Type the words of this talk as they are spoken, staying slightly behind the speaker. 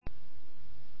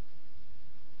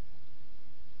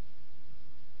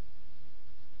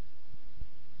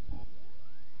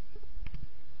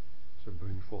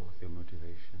forth your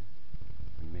motivation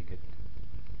and make it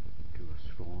into a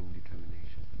strong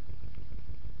determination.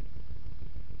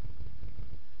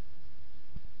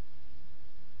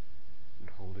 And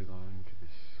holding on to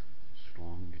this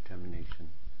strong determination,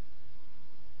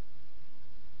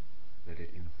 let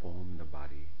it inform the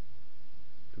body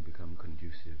to become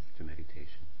conducive to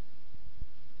meditation.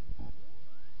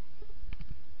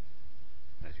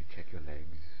 As you check your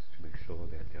legs to make sure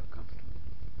that they're comfortable,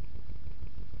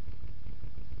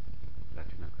 that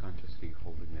you're not consciously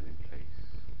holding them in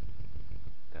place,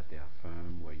 that they are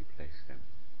firm where you place them.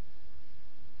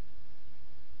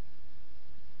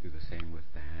 Do the same with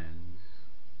the hands,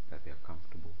 that they are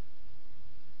comfortable,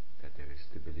 that there is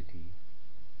stability,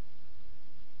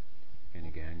 and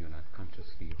again you're not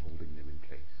consciously holding them in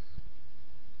place.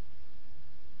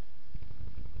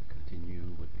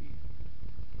 Continue with the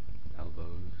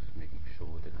elbows, making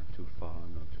sure they're not too far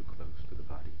nor too close to the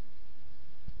body.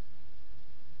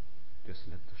 Just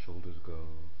let the shoulders go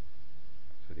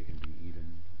so they can be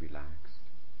even, relaxed,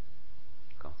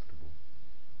 comfortable.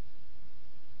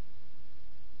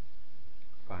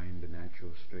 Find the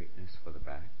natural straightness for the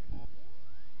back,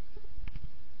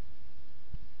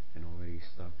 and already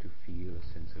start to feel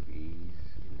a sense of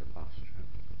ease in the posture.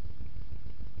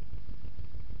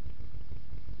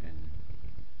 And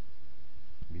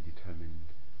be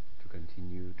determined to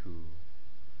continue to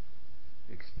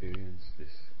experience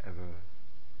this ever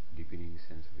deepening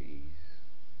sense of ease.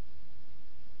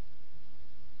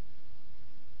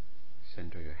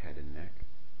 Center your head and neck.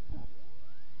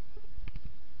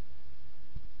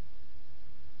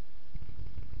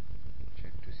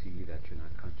 Check to see that you're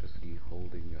not consciously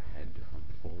holding your head from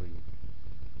falling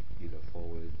either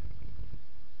forward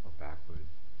or backward.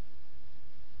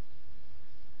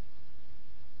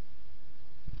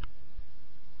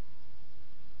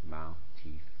 Mouth,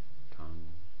 teeth, tongue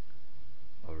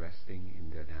are resting in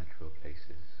their natural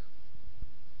places.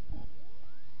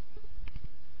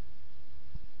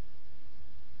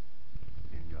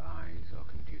 And your eyes are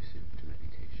conducive to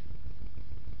meditation.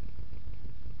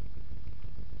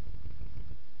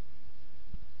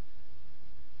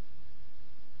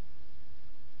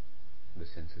 The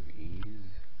sense of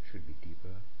ease should be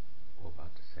deeper or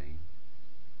about the same.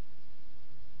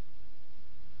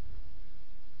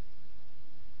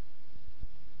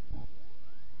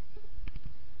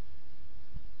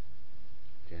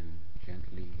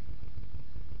 Gently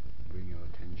bring your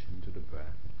attention to the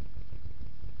breath.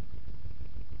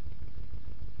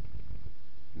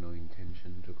 No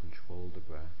intention to control the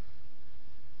breath.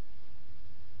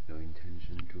 No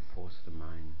intention to force the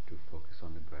mind to focus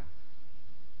on the breath.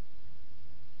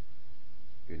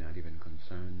 You're not even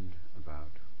concerned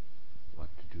about what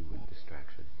to do with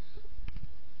distractions.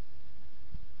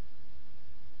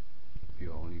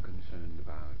 You're only concerned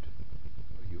about,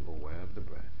 are you aware of the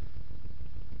breath?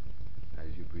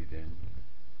 As you breathe in,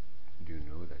 do you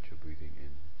know that you're breathing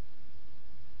in?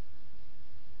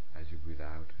 As you breathe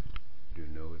out, do you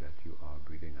know that you are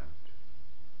breathing out?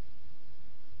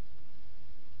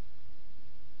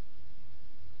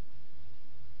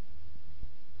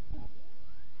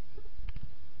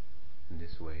 In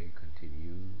this way,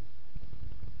 continue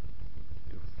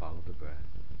to follow the breath,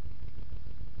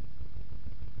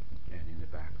 and in the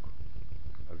back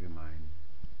of your mind,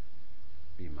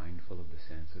 be mindful of the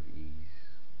sense of ease.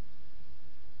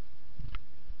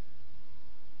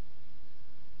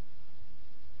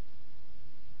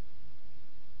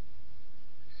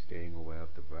 Staying aware of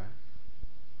the breath,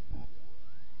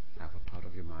 have a part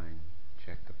of your mind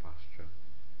check the posture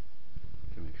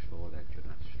to make sure that you're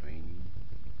not straining,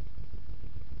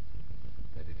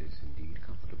 that it is indeed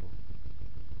comfortable.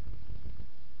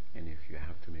 And if you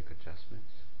have to make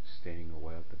adjustments, staying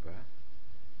aware of the breath,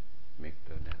 make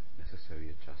the necessary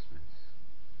adjustments.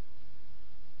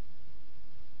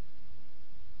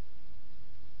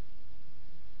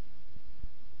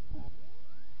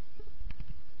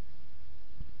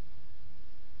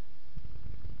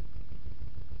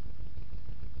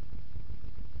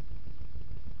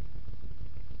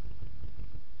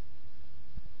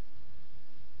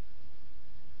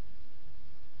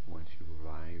 Once you've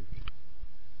arrived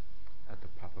at the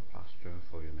proper posture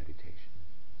for your meditation,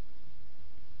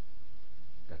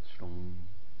 that strong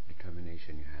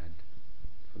determination you had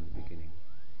from the beginning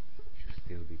should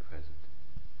still be present.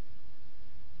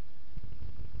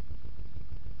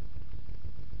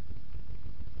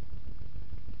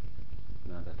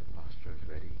 Now that the posture is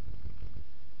ready,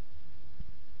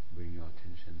 bring your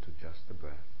attention to just the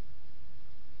breath.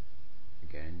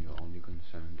 Again, you're only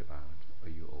concerned about, are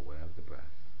you aware of the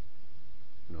breath?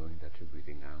 Knowing that you're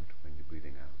breathing out when you're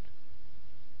breathing out.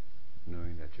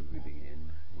 Knowing that you're breathing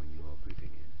in when you are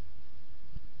breathing in.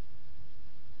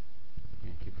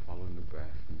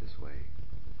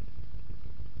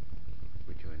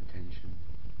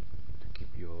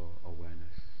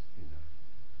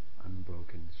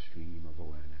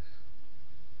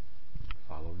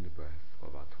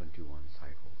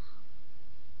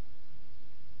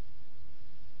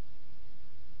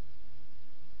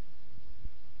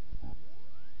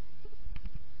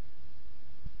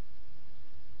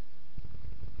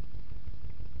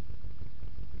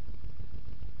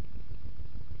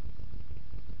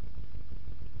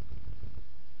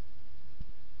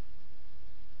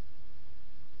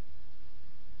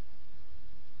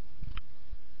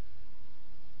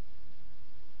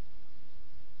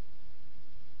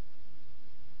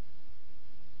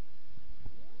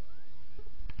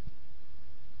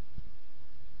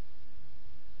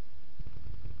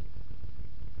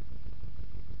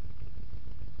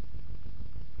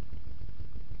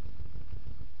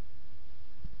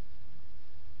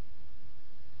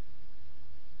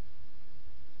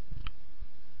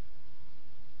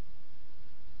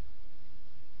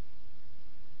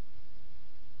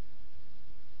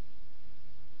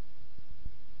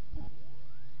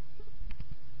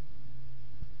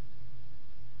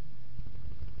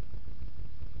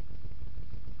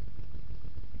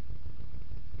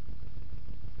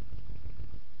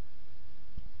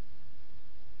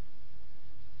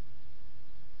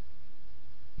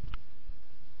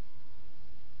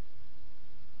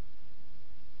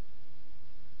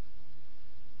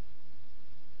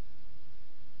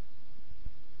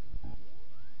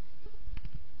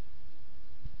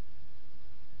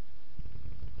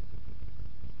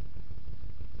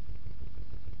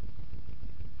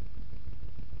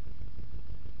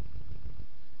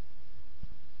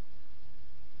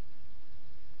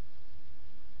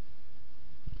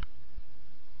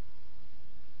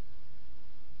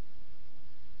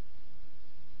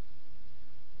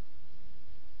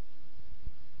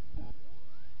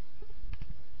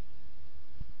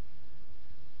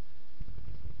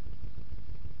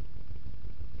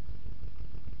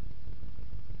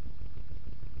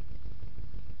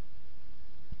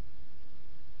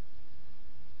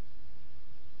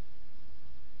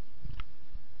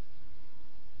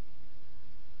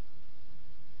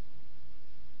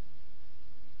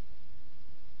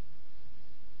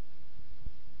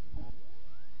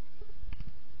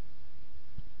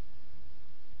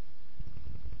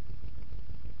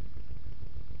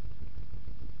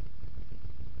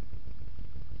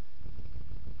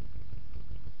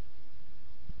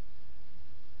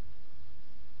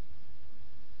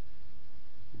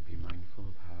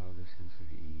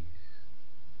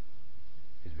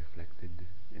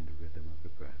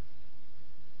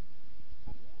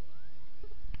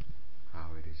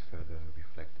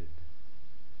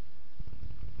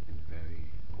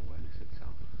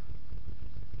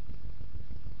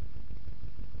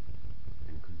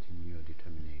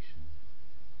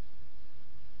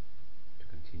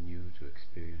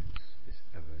 experience this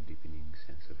ever deepening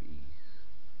sense of ease.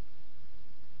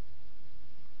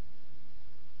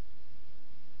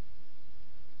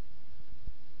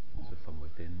 So from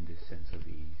within this sense of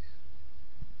ease,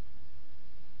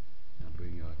 now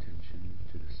bring your attention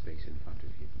to the space in front of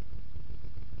you,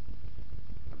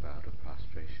 about a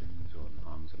prostration or an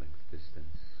arm's length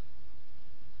distance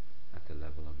at the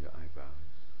level of your eyebrows.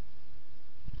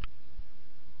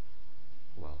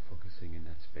 While focusing in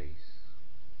that space,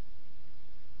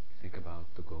 think about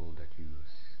the goal that you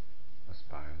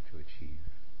aspire to achieve,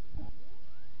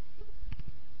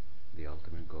 the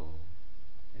ultimate goal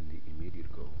and the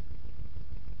immediate goal,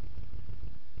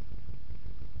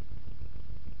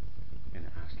 and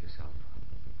ask yourself,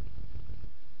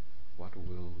 what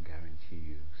will guarantee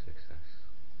you success?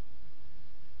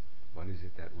 What is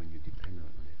it that when you depend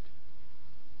on it,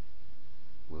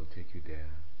 will take you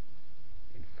there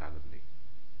infallibly?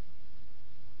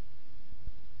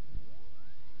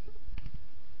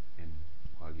 And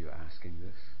while you're asking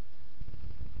this,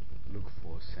 look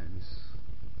for a sense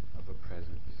of a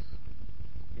presence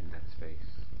in that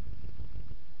space,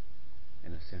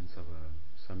 and a sense of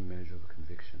some measure of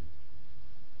conviction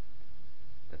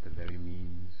that the very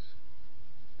means,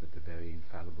 that the very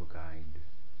infallible guide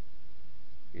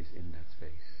is in that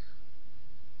space.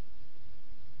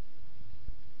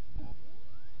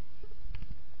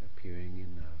 Appearing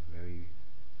in a very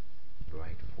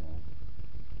bright form,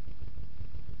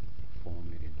 a form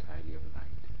made entirely of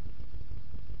light.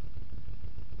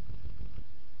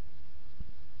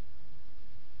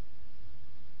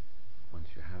 Once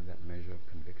you have that measure of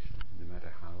conviction, no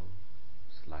matter how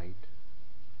slight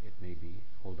it may be,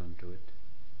 hold on to it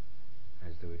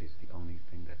as though it is the only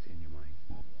thing that's in your mind.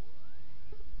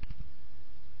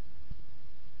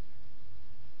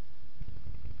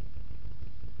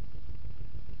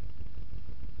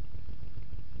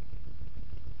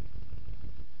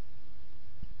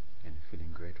 And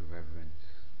feeling great reverence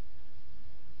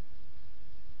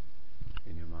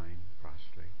in your mind,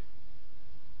 prostrate.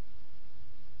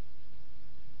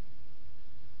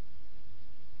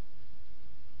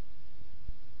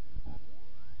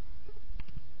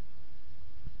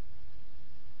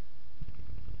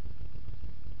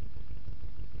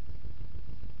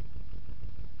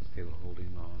 Still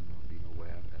holding on or being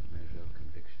aware of that measure of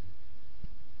conviction.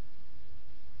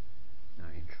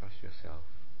 Now entrust yourself,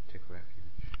 take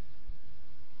refuge,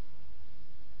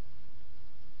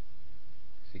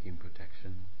 seeking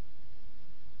protection,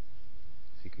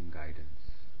 seeking guidance,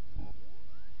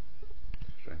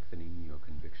 strengthening your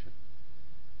conviction.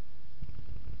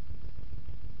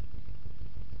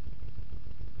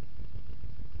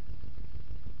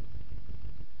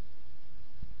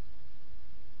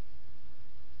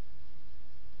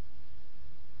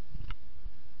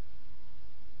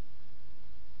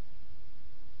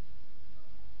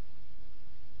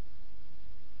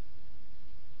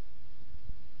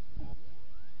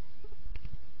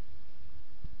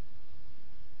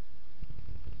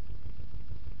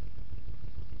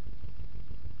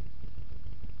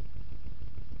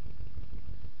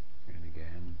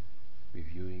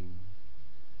 Reviewing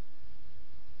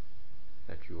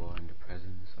that you are in the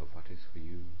presence of what is for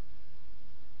you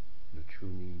the true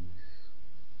means,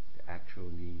 the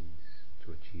actual means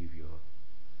to achieve your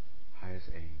highest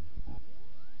aim,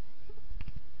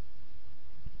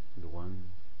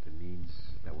 the means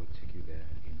that will take you there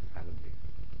infallibly.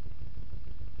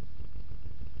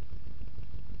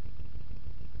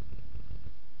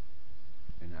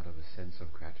 And out of a sense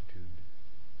of gratitude,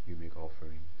 you make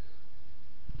offerings.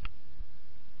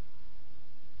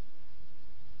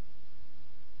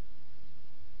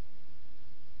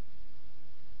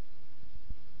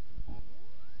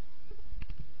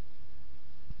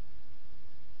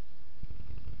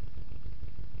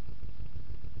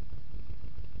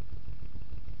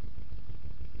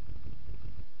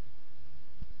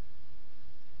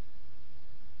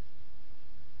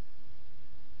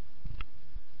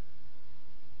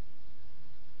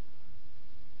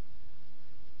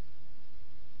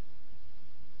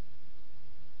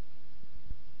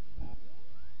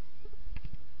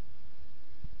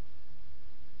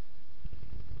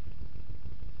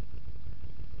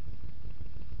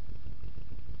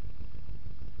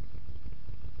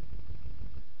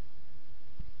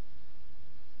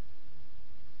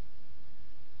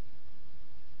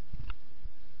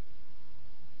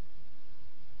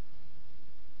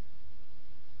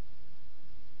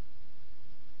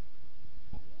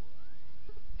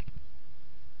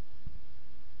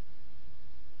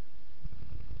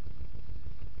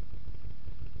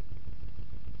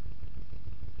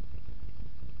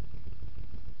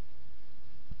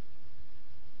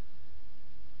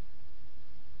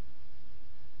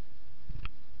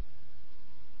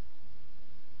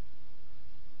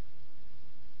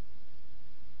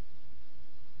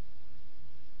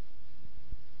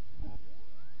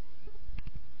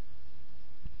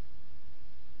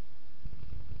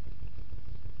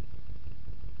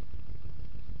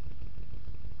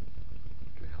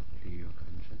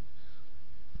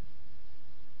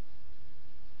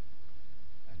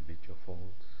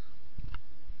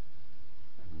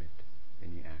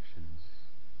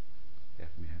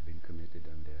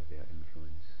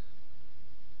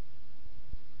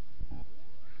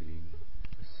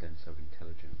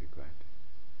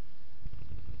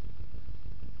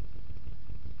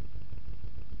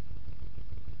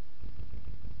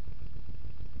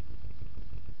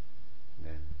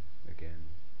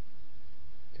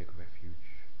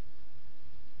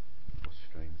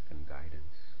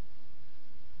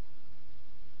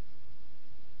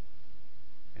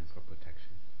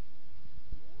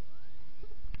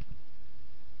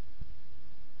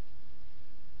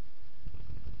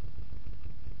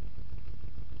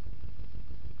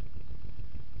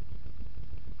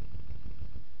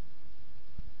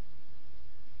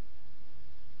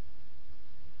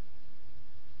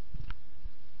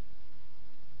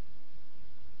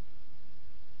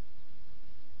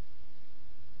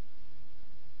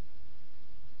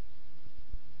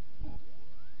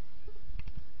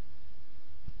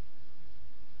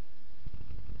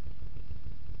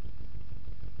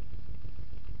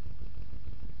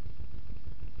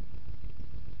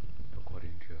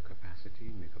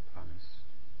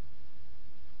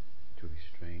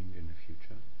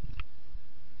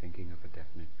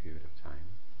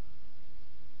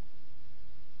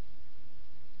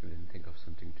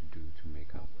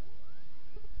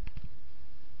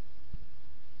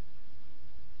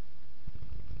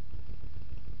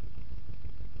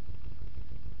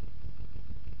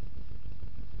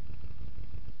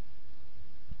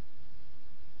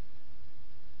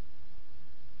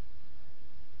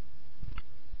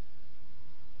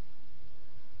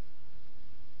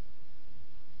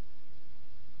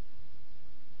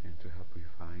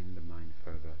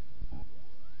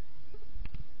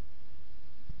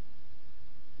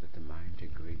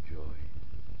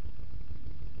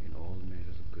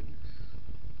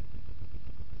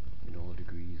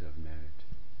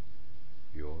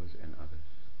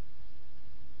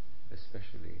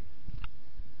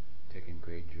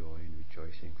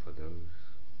 rejoicing for those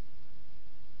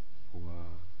who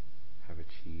have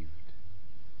achieved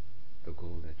the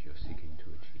goal that you're seeking to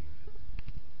achieve.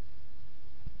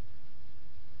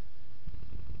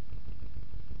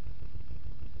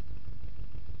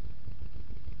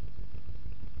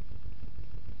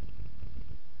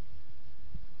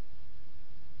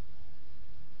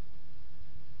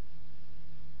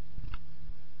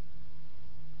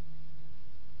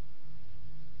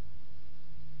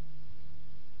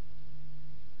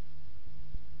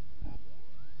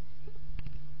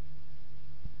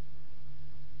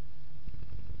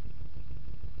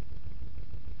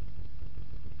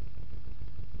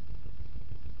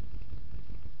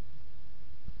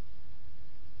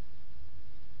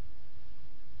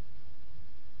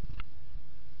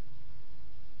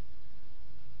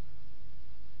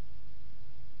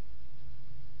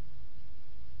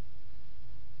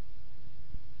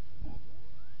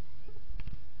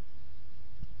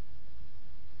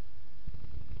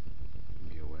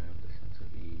 Be aware of the sense of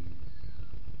ease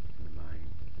in the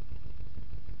mind,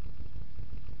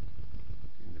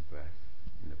 in the breath,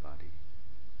 in the body,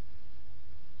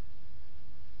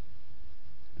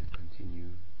 and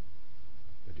continue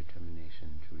your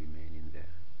determination to remain in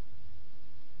there,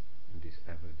 in this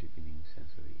ever-deepening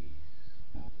sense of ease.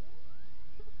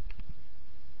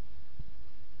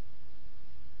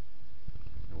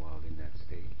 And while in that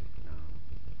state, now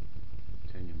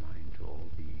turn your mind to all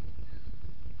beings.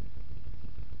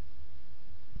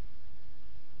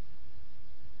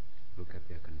 Look at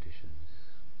their conditions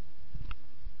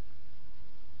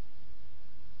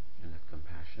and let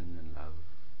compassion and love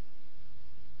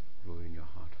grow in your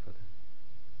heart for them.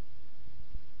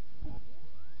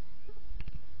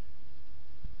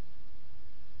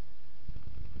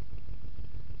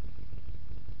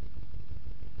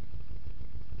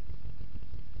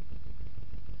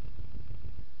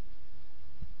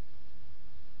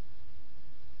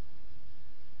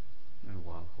 And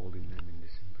while holding them in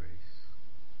this embrace,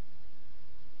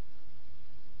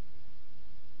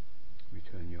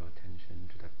 return your attention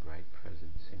to that bright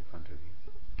presence in front of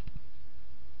you.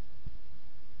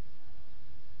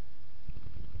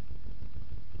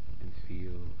 And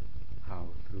feel how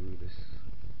through this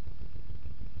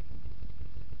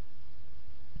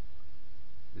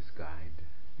guide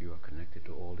you are connected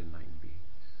to all enlightened beings.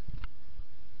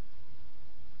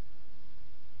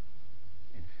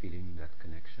 And feeling that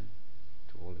connection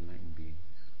to all enlightened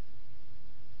beings,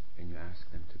 and you ask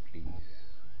them to please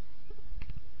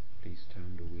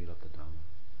turn the wheel of the Dharma.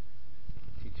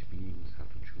 Teach beings how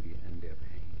to truly end their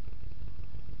pain,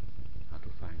 how to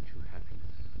find true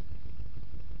happiness.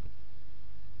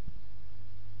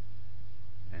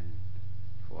 And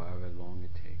for however long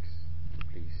it takes, to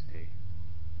please stay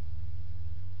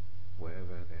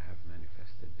wherever they have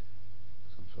manifested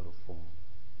some sort of form,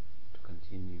 to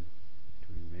continue to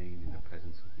remain in the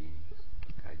presence of beings,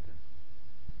 to guide them.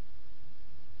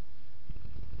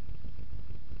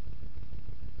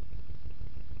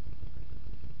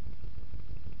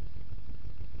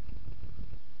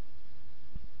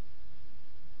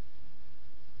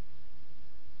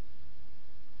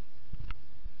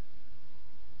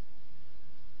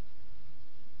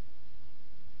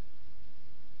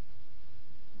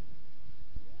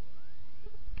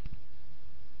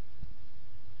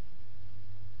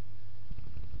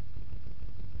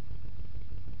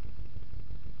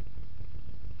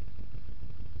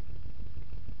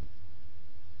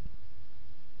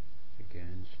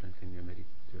 Again, strengthen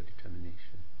your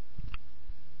determination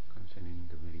concerning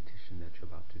the meditation that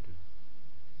you're about to do.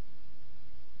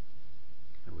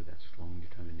 And with that strong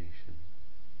determination,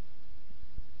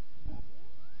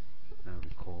 now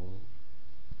recall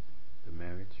the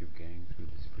merits you've gained through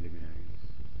these preliminaries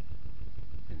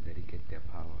and dedicate their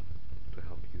power to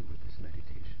help you with this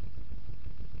meditation.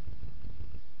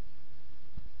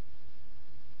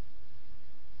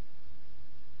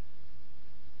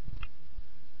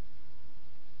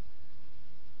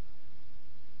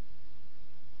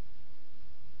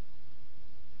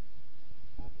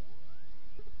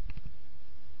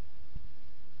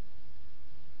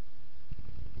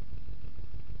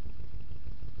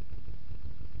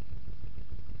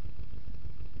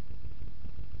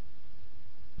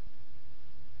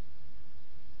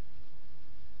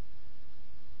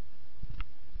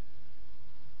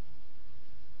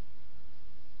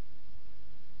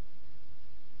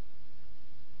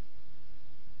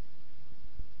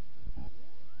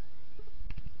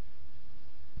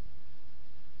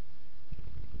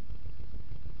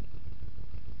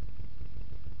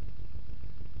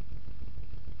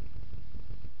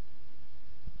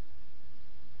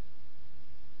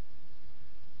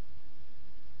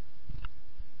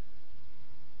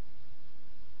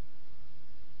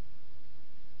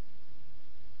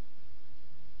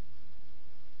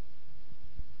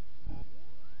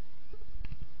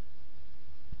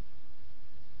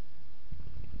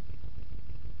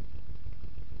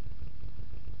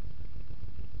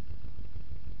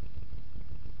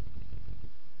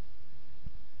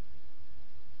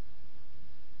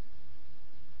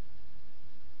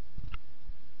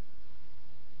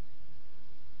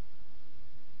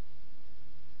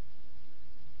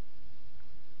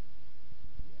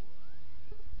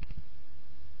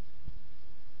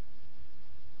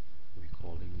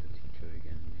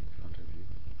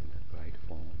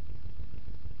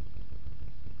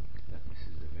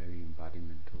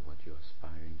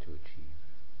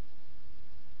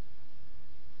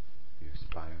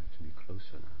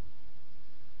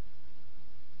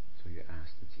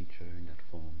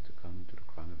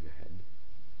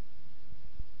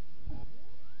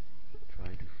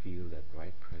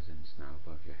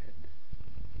 above your head,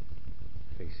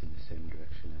 facing the same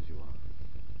direction as you are.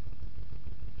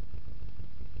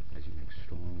 As you make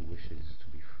strong wishes to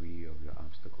be free of your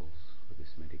obstacles for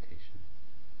this meditation,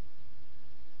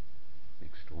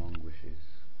 make strong wishes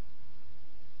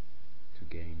to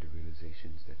gain the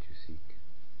realizations that you seek,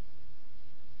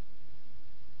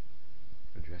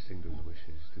 addressing those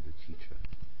wishes to the teacher,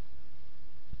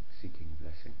 seeking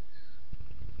blessings.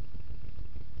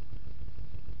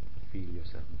 Feel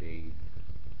yourself bathed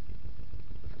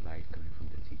with the light coming from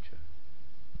the teacher,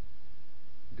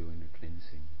 doing the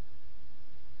cleansing,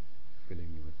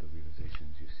 filling you with the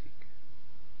realizations you seek.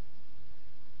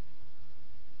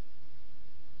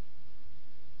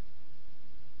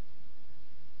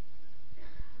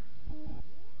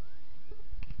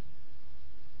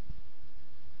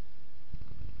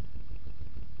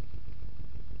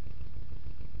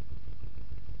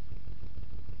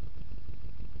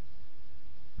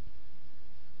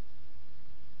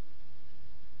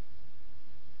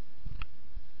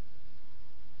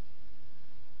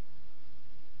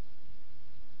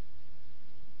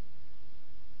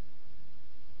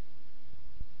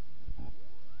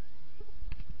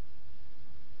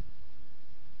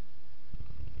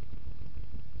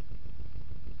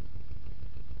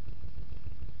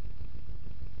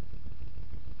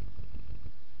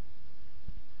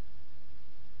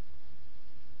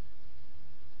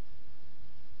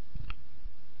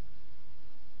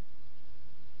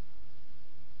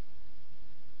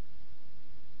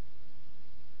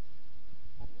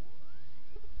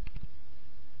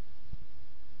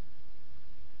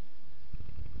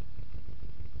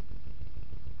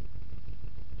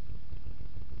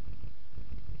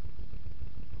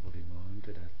 Holding on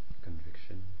to that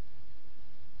conviction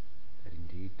that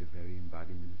indeed the very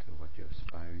embodiment of what you're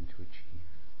aspiring to achieve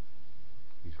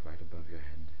is right above your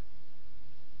head.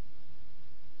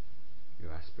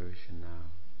 Your aspiration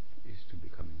now is to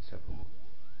become inseparable.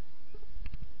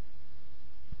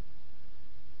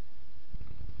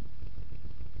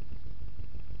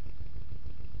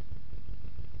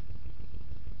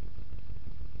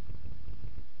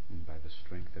 And by the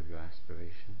strength of your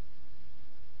aspiration,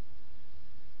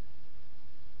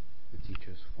 the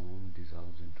teacher's form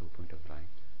dissolves into a point of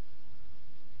light.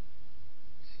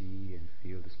 See and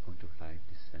feel this point of light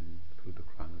descend through the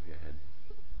crown of your head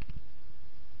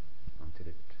until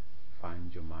it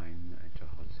finds your mind at your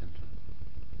heart center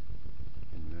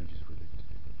and merges with it,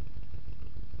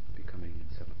 becoming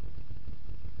inseparable.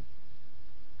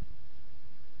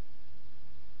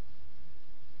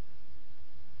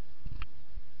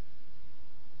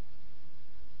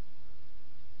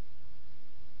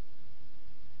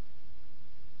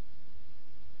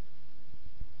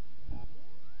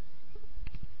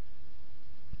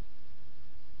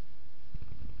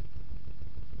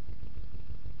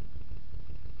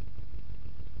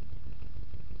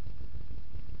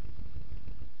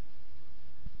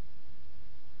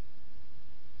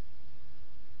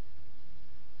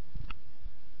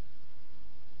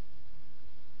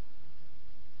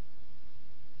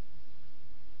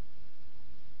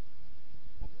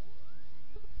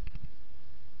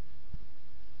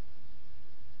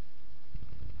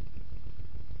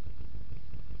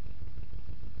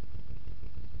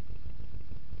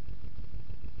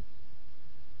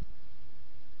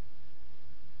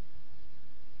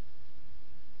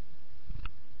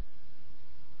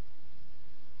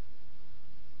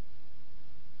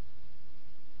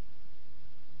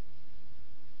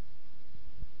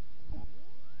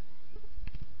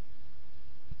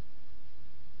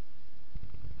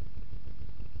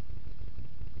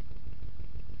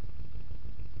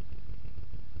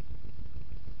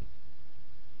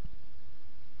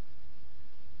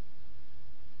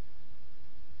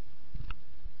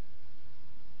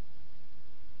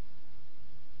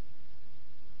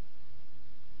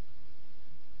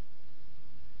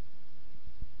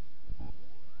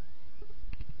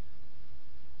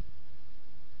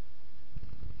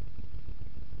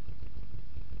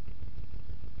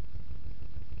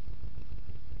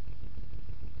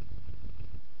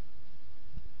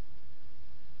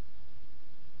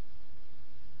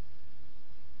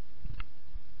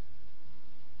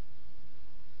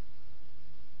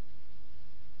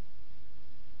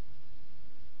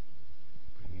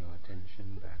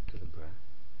 Attention back to the breath.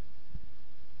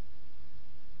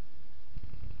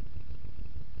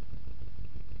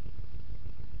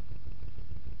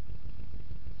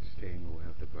 Staying aware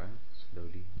of the breath,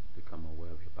 slowly become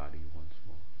aware of your body once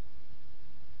more.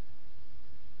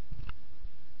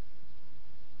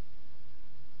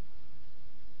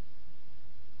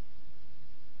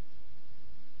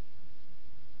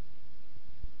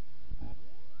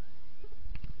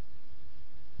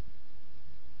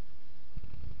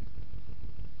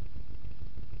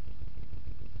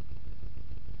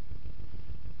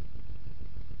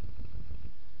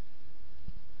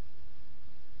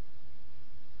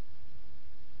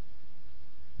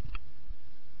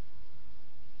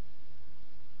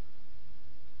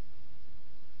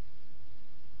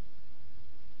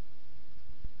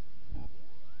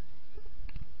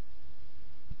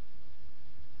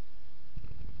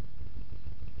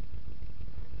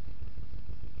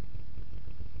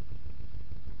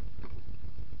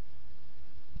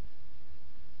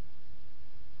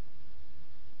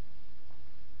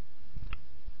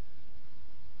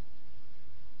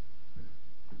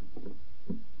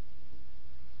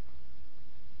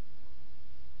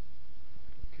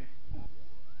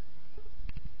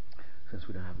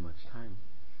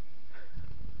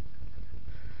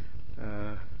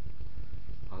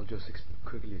 just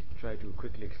quickly try to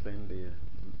quickly explain the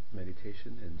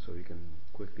meditation, and so you can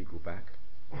quickly go back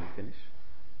and finish?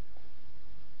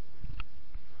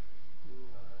 I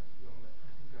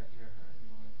think I hear her. You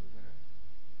want me to get her?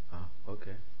 Ah,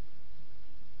 okay.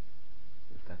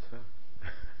 If that's fair.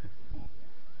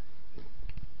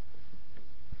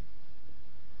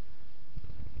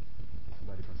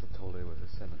 Somebody must have told her it was a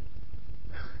 7.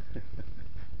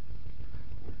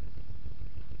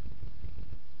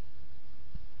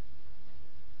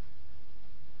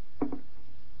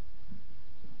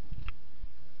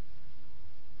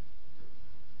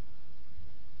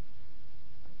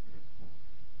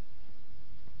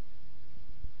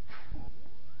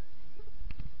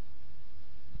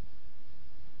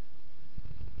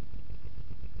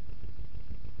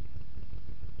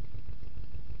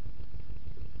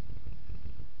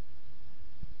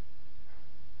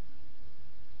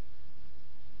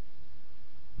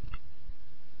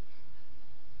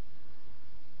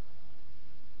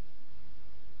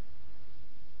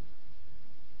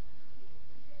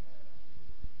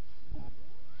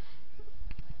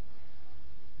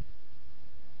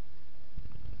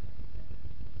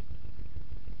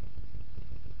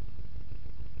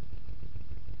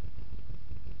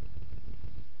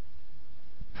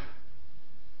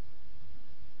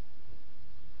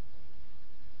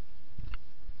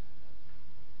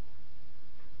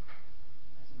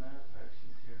 As a matter of fact,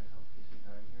 she's here to help you. She's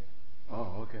right here.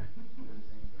 Oh, okay.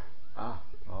 Ah,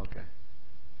 okay.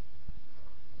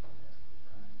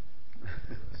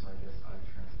 So I guess I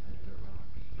translated it wrong.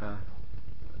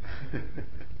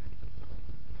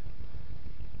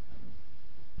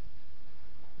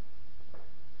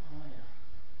 Oh yeah.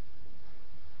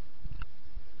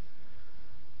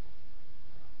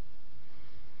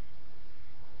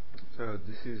 So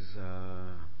this is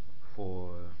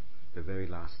for the very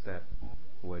last step,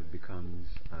 where it becomes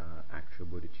actual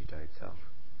bodhicitta itself.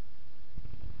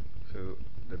 So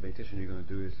the meditation you're going to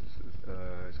do is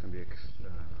it's going to be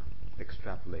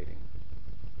extrapolating.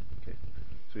 Okay.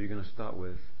 So you're going to start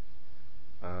with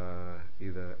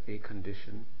either a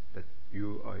condition that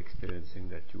you are experiencing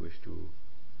that you wish to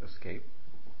escape,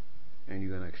 and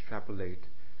you're going to extrapolate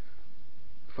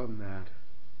from that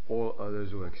all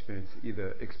others who are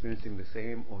either experiencing the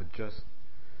same or just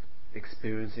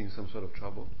experiencing some sort of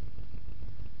trouble.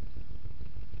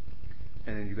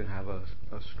 And then you're going to have a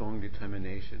strong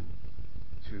determination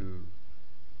to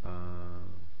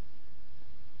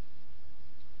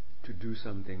do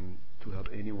something to help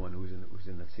anyone who's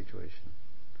in that situation.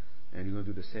 And you're going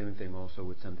to do the same thing also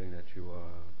with something that you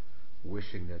are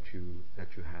wishing that you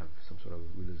have, some sort of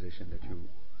realization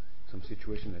some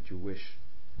situation that you wish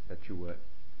that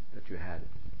you had.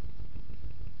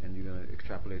 And you're going to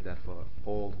extrapolate that for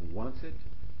all who want it,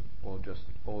 or just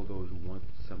all those who want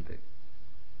something.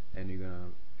 And you're going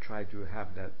to try to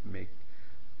have that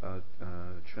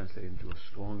translate into a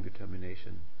strong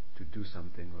determination to do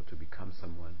something or to become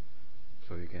someone,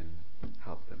 so you can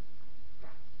help them.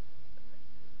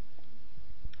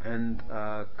 And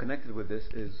connected with this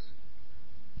is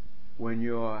when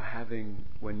you're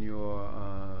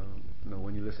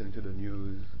listening to the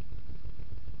news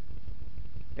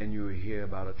and you hear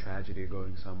about a tragedy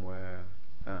going somewhere,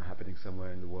 happening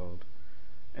somewhere in the world,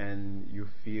 and you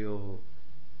feel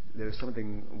there's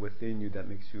something within you that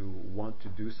makes you want to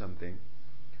do something,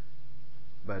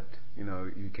 but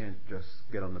you can't just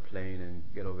get on the plane and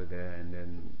get over there and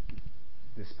then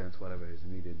dispense whatever is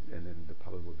needed and then the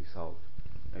problem will be solved.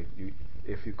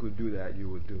 If you could do that, you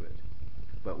would do it.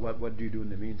 But what do you do in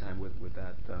the meantime with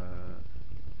that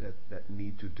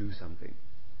need to do something?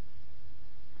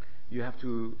 You have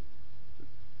to,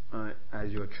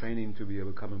 as you're training to be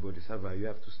able to become a bodhisattva, you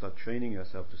have to start training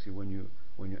yourself to see when you're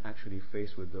actually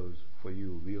faced with those, for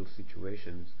you, real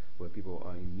situations where people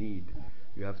are in need.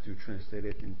 You have to translate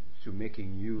it into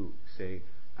making you say,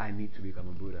 I need to become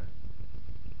a Buddha.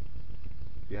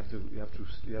 You have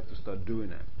to start doing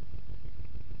that.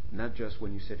 Not just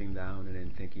when you're sitting down and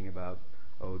then thinking about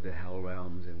the hell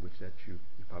realms in which that you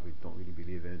probably don't really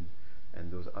believe in, and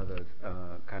those other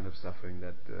kind of suffering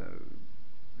that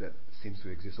seems to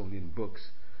exist only in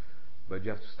books. But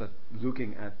you have to start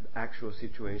looking at actual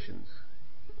situations,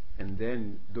 and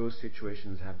then those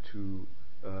situations have to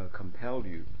compel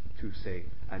you to say,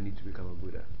 I need to become a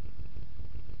Buddha.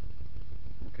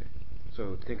 Okay.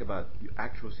 So think about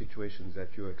actual situations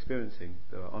that you're experiencing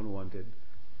that are unwanted,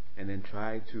 and then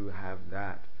try to have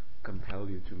that compel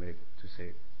you to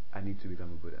say, I need to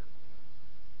become a Buddha.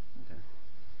 Okay.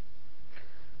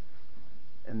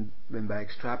 And then by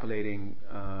extrapolating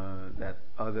that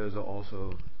others are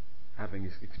also having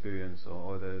this experience,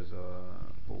 or others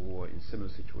who are in similar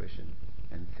situation,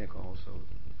 and think also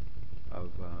Of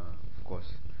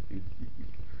course,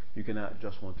 you cannot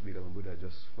just want to become a Buddha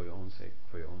just for your own sake,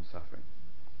 for your own suffering.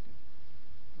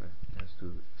 But it has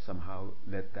to somehow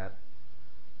let that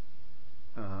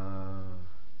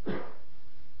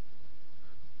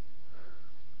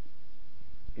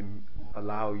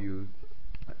allow you,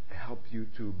 help you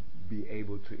to be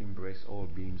able to embrace all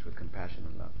beings with compassion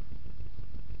and love.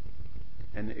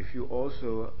 And if you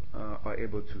also are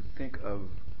able to think of,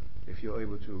 if you're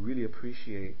able to really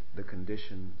appreciate the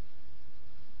condition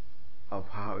of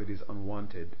how it is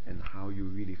unwanted and how you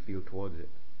really feel towards it,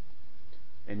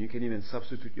 and you can even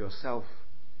substitute yourself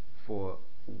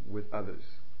with others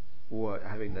who are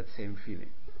having that same feeling,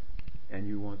 and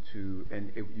you want to,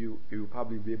 and you'll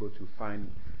probably be able to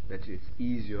find that it's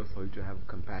easier for you to have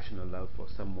compassion or love for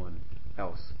someone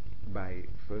else by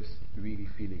first really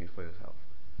feeling it for yourself.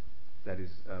 That is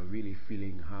really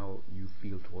feeling how you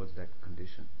feel towards that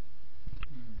condition.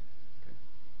 Okay.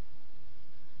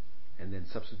 And then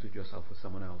substitute yourself for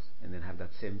someone else, and then have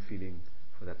that same feeling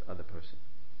for that other person.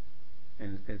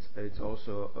 And it's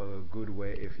also a good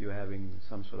way if you're having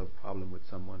some sort of problem with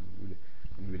someone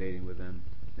in relating with them,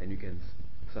 then you can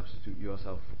substitute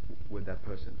yourself with that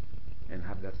person and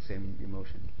have that same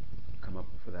emotion come up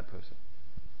for that person.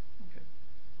 Okay.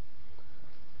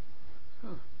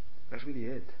 Oh, that's really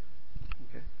it.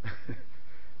 Okay.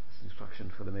 It's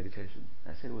instruction for the meditation.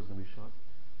 I said it was going to be short,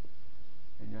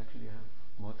 and you actually have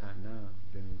more time now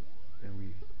than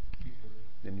you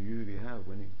usually have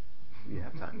when you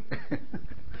have time.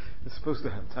 You're supposed to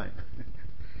have time.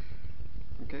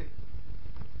 Okay.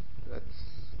 That's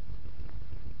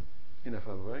enough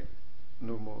of it, right?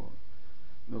 No more.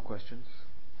 No questions.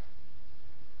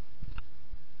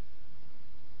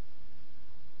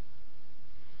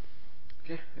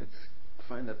 Okay, let's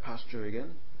find that posture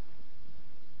again.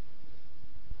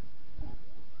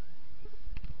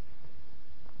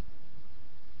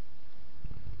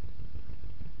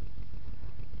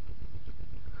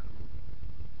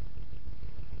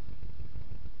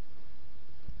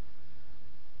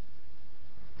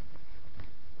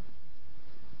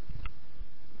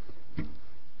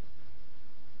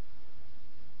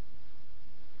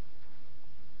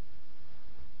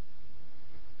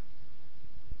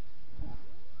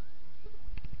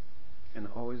 And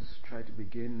always try to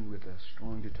begin with a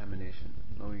strong determination,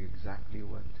 knowing exactly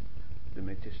what the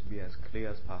meditation, be as clear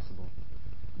as possible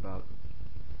about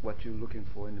what you're looking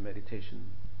for in the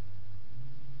meditation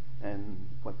and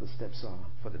what the steps are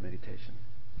for the meditation.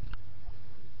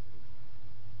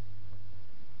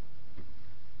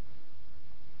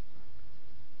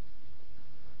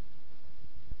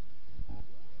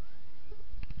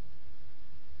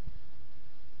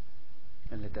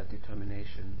 And let that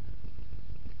determination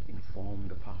inform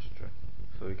the posture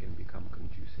so it can become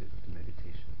conducive to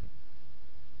meditation.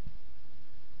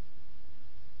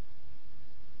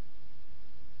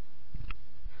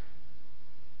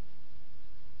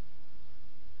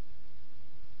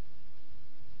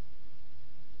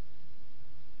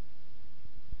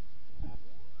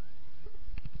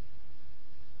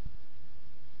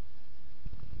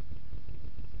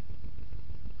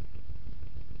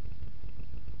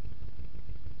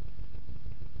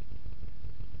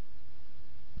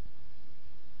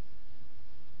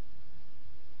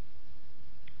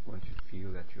 Once you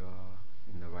feel that you are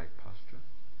in the right posture,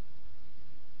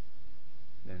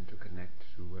 then to connect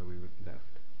to where we left.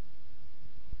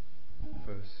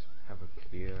 First, have a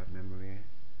clear memory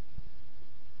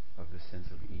of the sense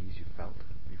of ease you felt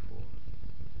before,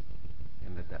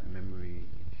 and let that memory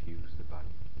infuse the body.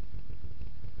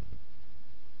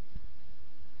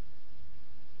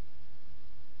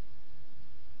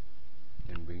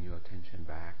 Then bring your attention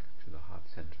back to the heart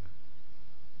center,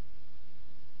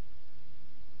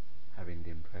 having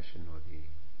the impression or the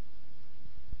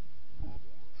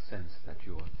sense that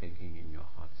you are thinking in your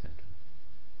heart center.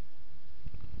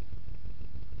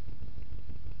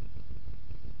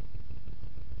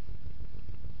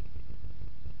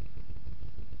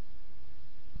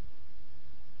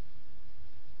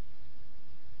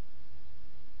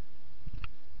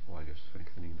 While you're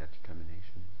strengthening that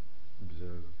determination,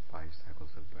 observe 5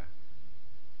 cycles of breath.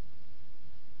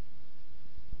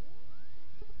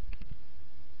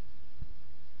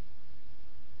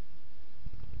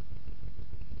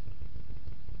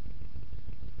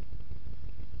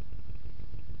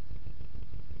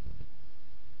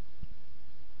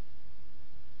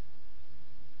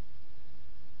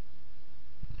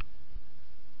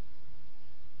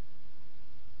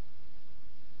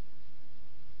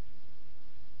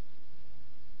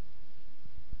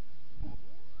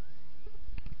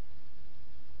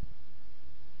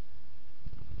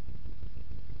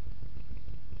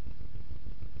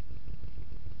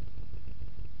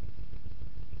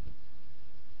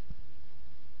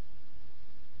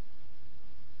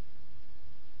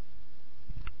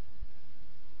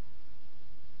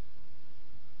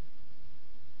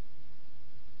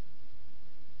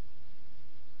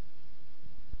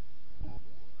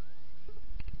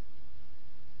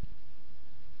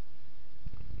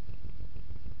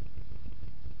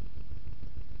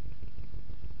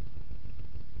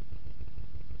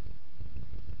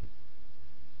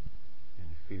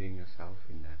 yourself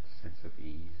in that sense of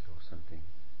ease or something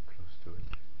close to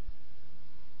it.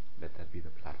 Let that be the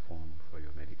platform for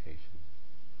your meditation.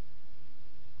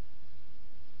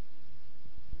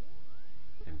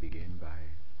 And begin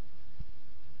by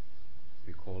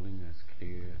recalling as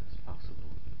clear as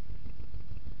possible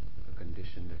a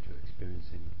condition that you're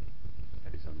experiencing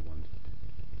that is unwanted.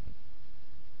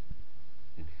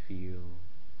 And feel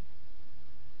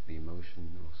the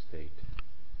emotion or state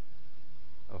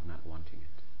of not wanting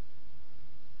it.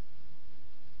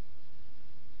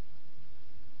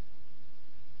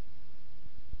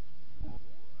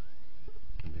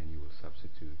 And then you will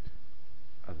substitute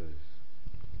others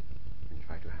and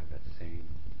try to have that same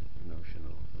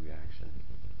emotional reaction.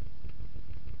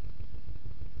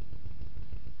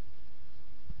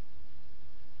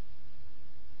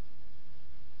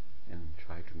 And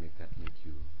try to make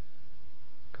you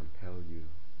compel you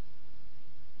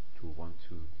to want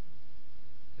to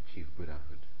achieve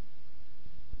Buddhahood.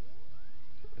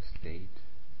 A state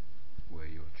where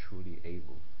you're truly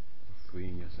able of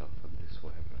freeing yourself from this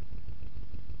forever.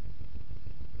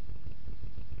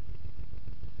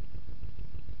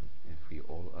 And free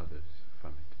all others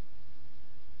from it.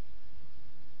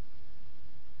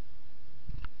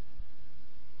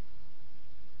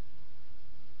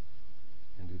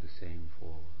 And do the same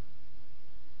for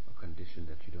a condition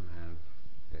that you don't have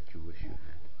that you wish you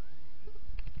had.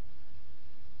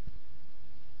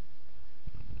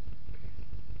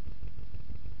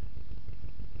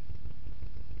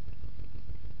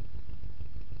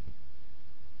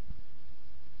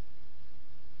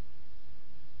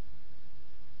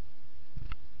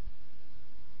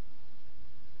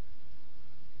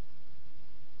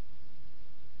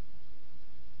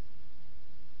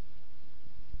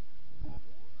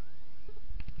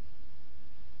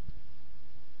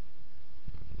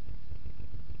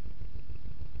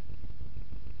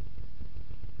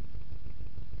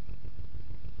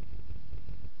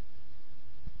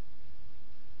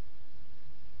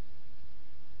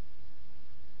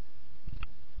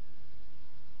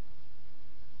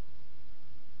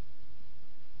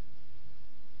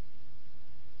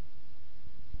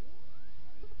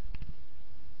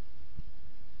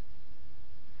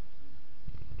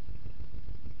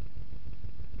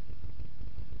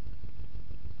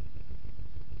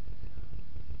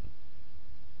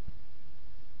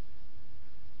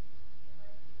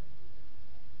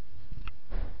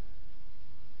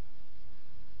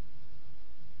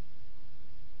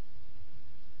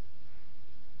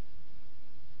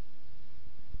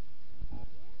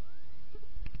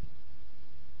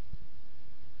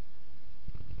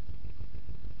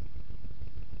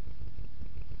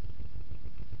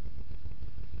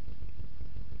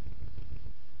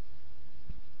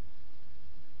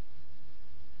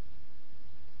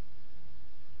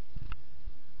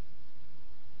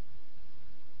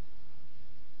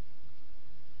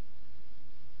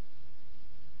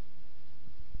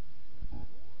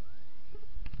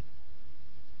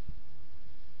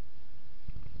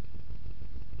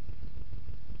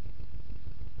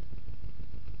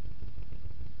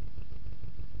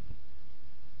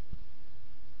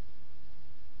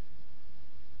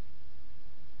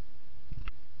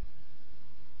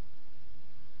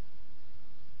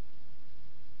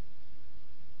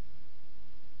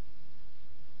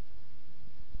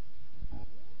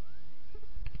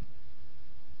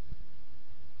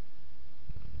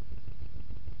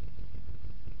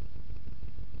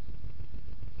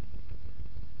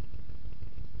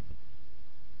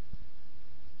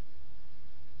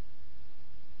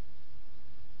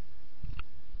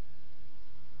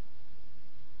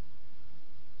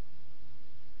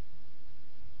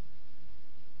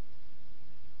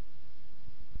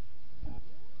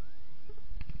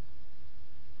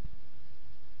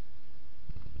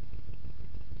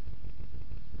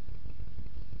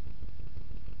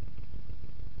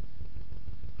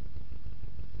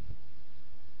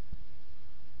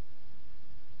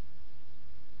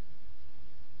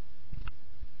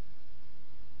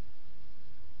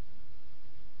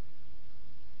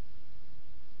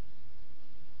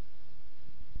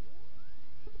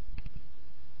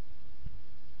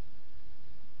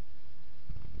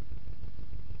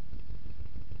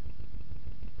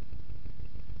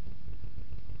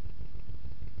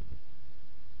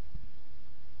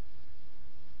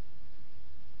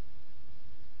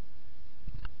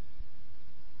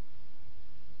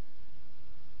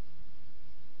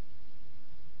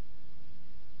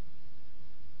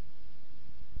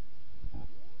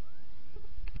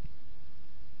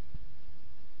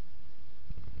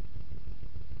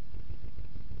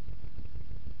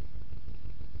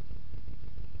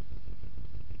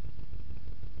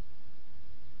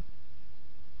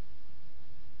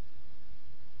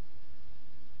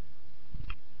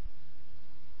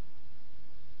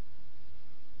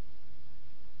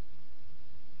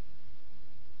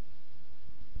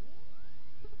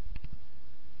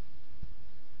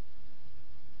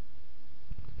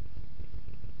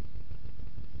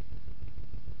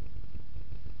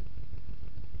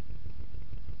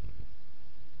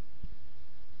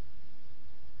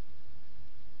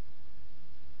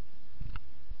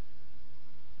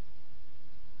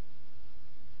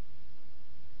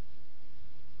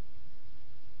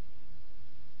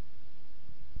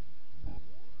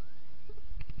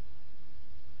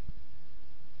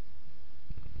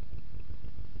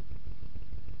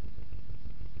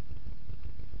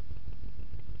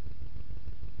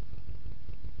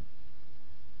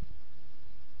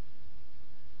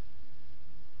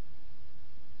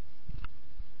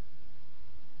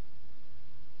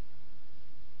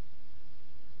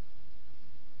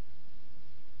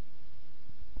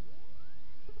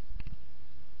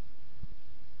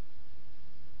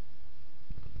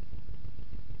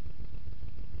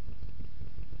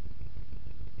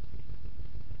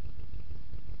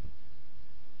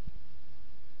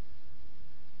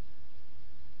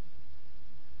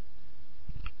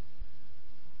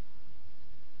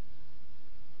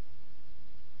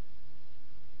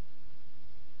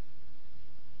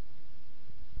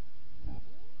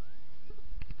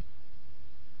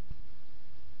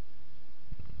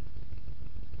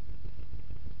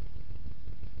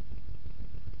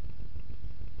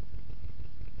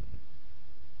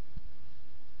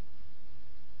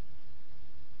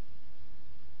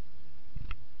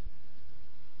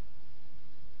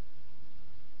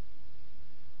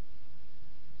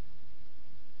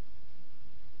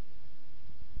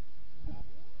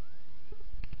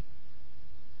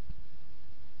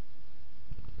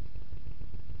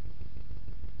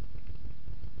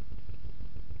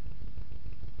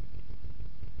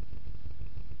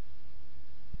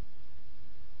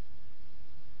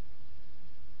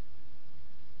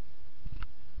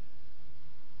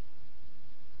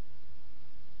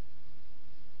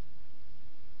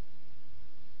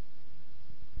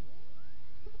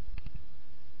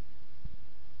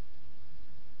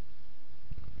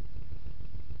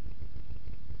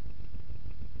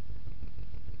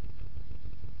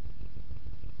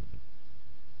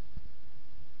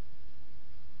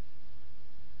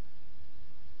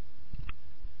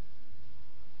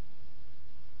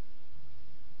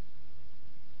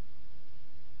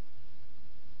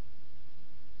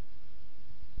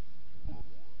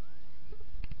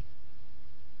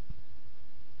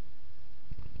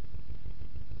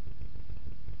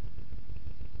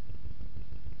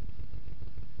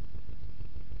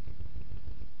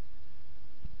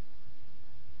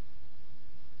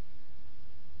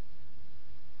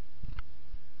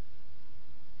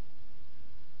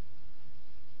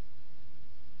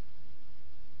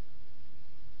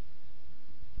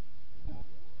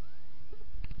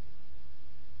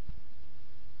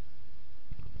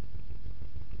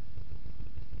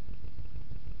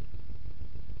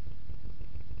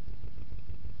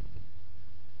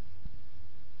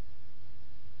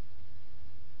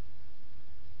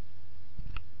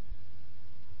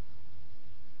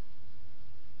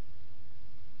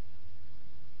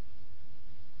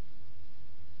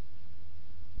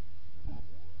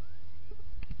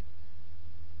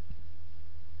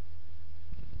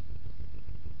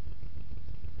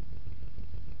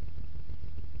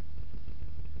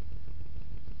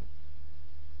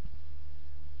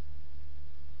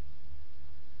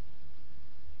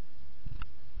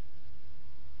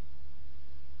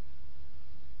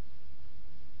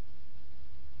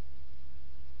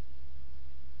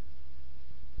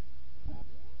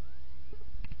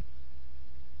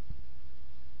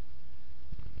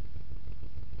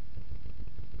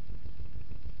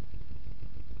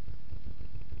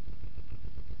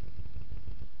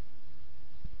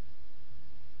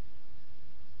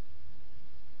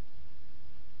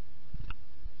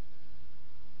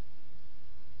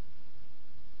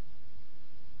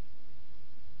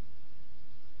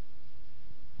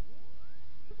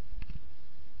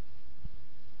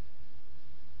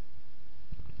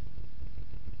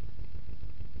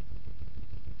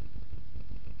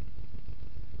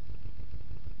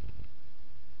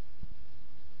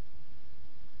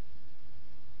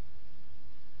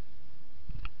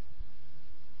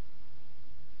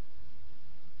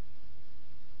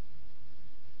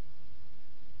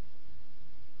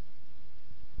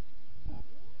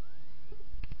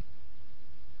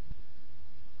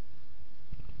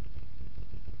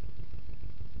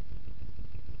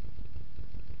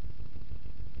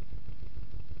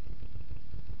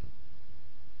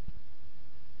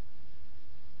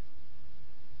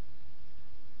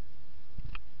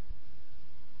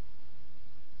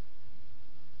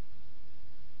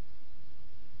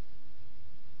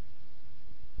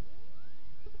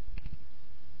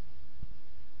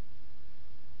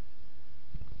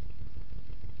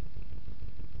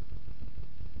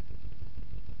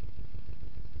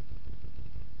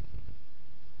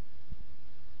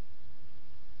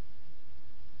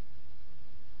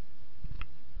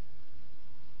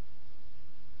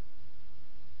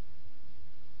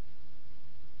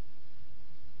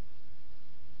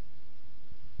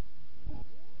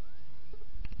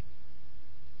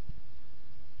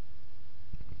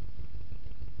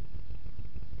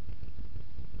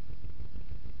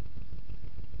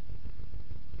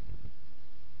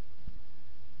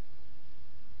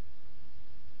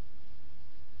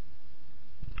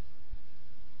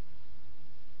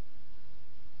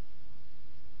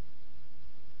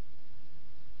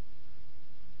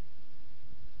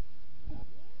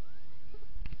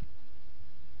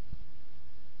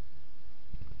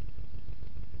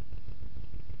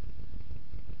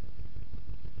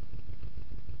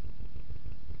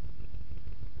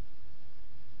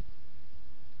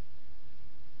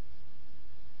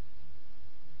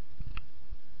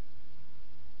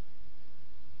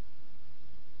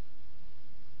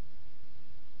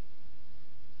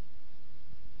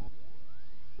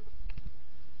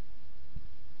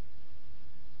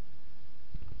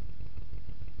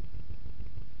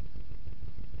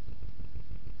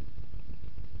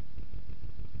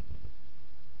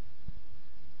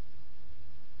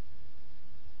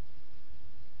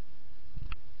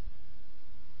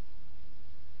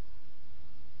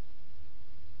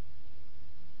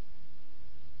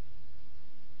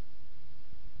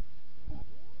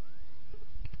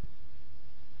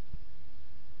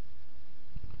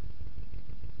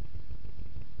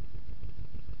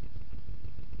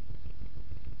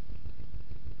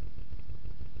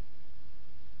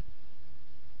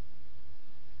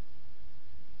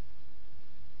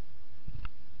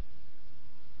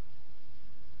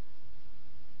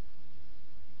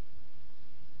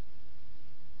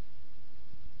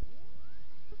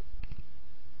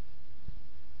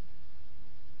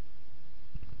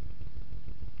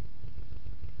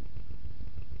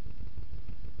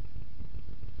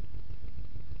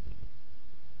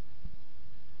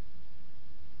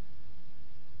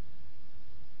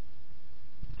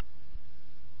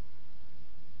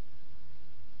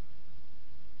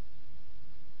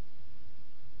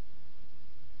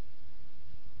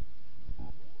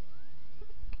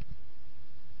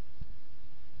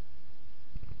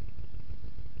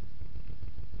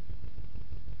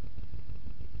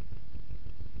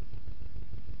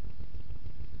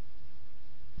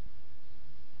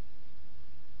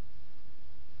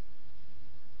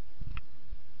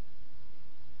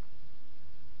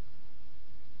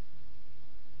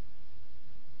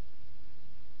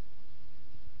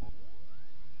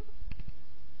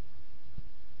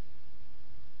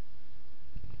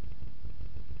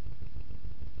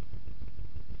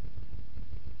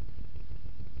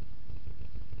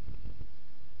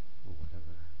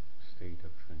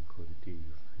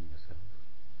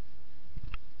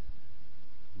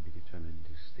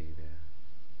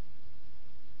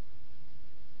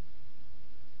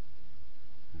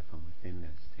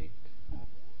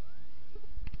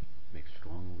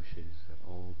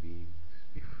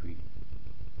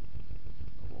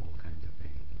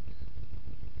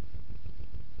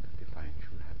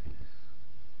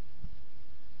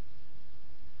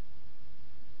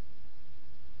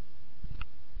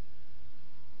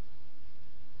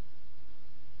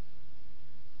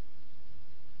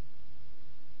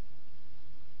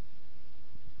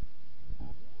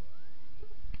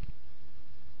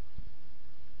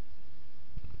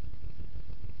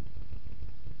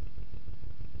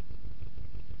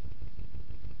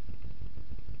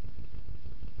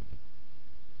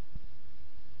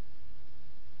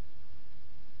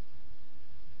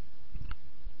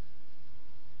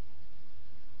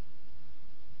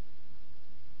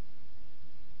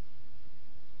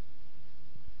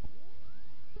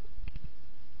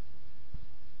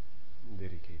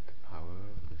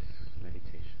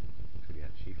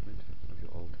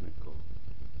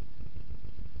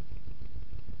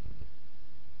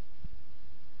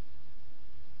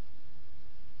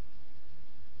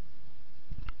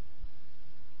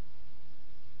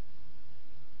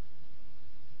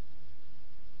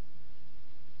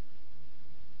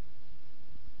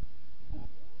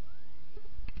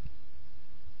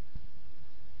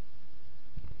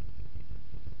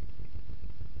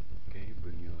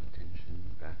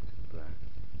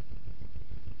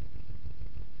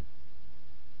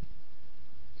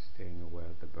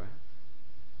 the breath.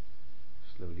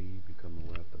 Slowly become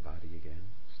aware of the body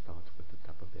again. Start with the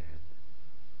top of the head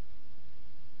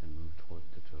and move toward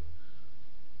the toes.